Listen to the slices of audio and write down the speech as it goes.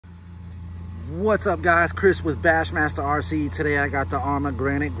What's up, guys? Chris with Bassmaster RC. Today I got the Arrma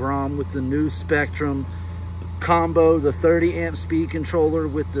granite grom with the new spektrum combo, the 30 amp speed controller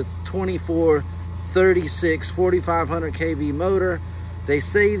with the 24 36 4500 kV motor. They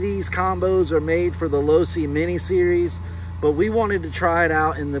say these combos are made for the low C mini series, but we wanted to try it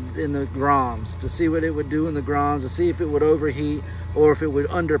out in the groms to see what it would do in the groms, to see if it would overheat or if it would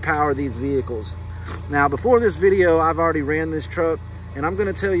underpower these vehicles. Now, before this video, I've already ran this truck, and I'm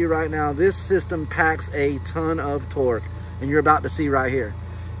going to tell you right now, this system packs a ton of torque, and you're about to see right here.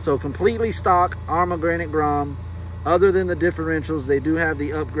 So completely stock Arrma granite grom. Other than the differentials, they do have the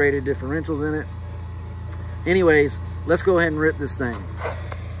upgraded differentials in it. Anyways, let's go ahead and rip this thing.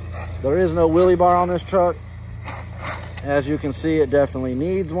 There is no wheelie bar on this truck. As you can see, it definitely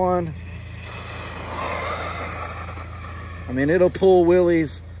needs one. I mean, it'll pull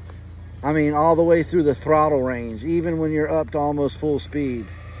wheelies, I mean, all the way through the throttle range, even when you're up to almost full speed.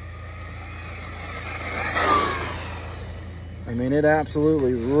 I mean, it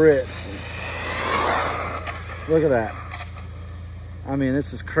absolutely rips. Look at that. I mean,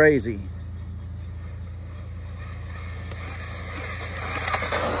 this is crazy.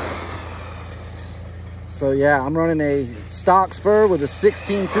 So yeah, I'm running a stock spur with a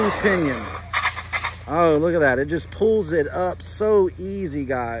 16 tooth pinion. Oh, look at that. It just pulls it up so easy,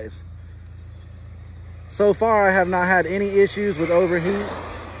 guys. So far, I have not had any issues with overheat.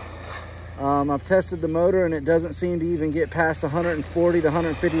 I've tested the motor and it doesn't seem to even get past 140 to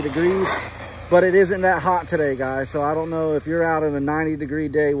 150 degrees, but it isn't that hot today, guys. So I don't know if you're out on a 90-degree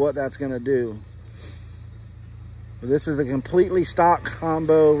day, what that's gonna do. But this is a completely stock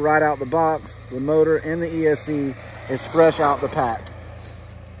combo right out the box. The motor and the ESC is fresh out the pack.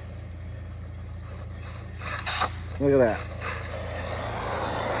 Look at that.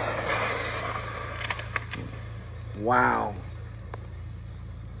 Wow.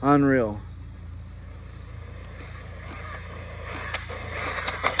 Unreal.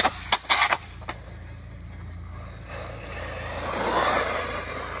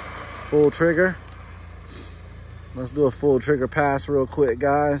 Full trigger. Let's do a full trigger pass real quick,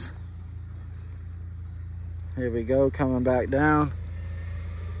 guys. Here we go, coming back down.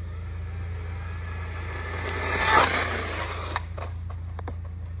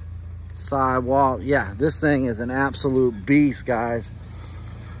 Sidewalk. Yeah, this thing is an absolute beast, guys.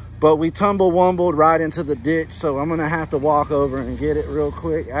 But we tumble-wumbled right into the ditch, so I'm gonna have to walk over and get it real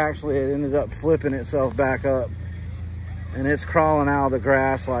quick. Actually, it ended up flipping itself back up, and it's crawling out of the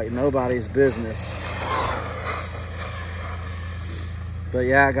grass like nobody's business. But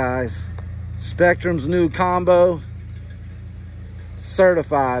yeah, guys, Spektrum's new combo,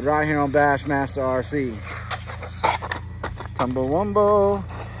 certified right here on Bassmaster RC. Tumble-wumble.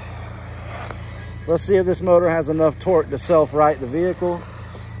 Let's see if this motor has enough torque to self-right the vehicle.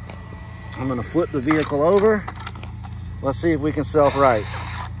 I'm gonna flip the vehicle over. Let's see if we can self-right.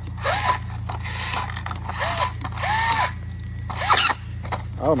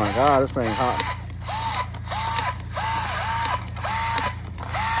 Oh my God, this thing's hot.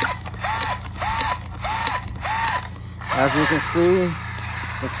 As you can see,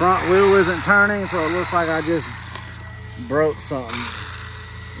 the front wheel isn't turning, so it looks like I just broke something.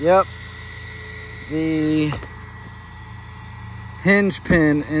 Yep. The hinge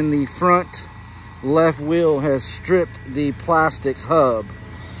pin in the front left wheel has stripped the plastic hub.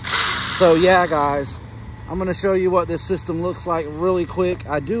 So yeah, guys, I'm gonna show you what this system looks like really quick.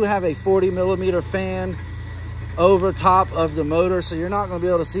 I do have a 40mm fan over top of the motor, so you're not gonna be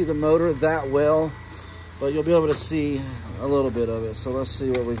able to see the motor that well, but you'll be able to see a little bit of it. So let's see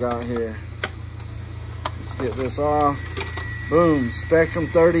what we got here. Let's get this off. Boom, Spektrum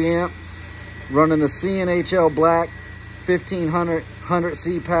 30 amp. Running the CNHL Black 1500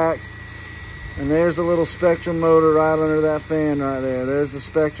 100C pack. And there's the little Spektrum motor right under that fan right there. There's the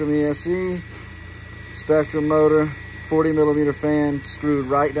Spektrum ESC. Spektrum motor, 40mm fan screwed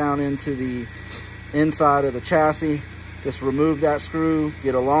right down into the inside of the chassis. Just remove that screw,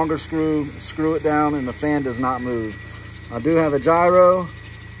 get a longer screw, screw it down, and the fan does not move. I do have a gyro.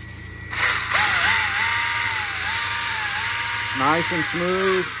 Nice and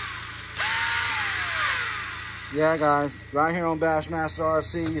smooth. Yeah, guys, right here on Bassmaster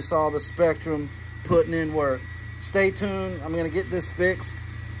RC, you saw the Spektrum putting in work. Stay tuned. I'm going to get this fixed,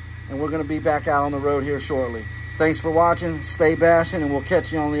 and we're going to be back out on the road here shortly. Thanks for watching. Stay bashing, and we'll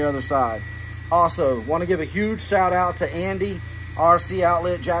catch you on the other side. Also, want to give a huge shout out to Andy, RC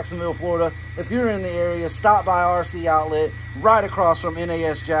Outlet, Jacksonville, Florida. If you're in the area, stop by RC Outlet right across from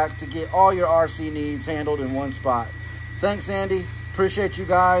NAS Jack to get all your RC needs handled in one spot. Thanks, Andy. Appreciate you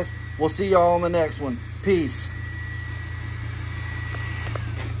guys. We'll see y'all on the next one. Peace.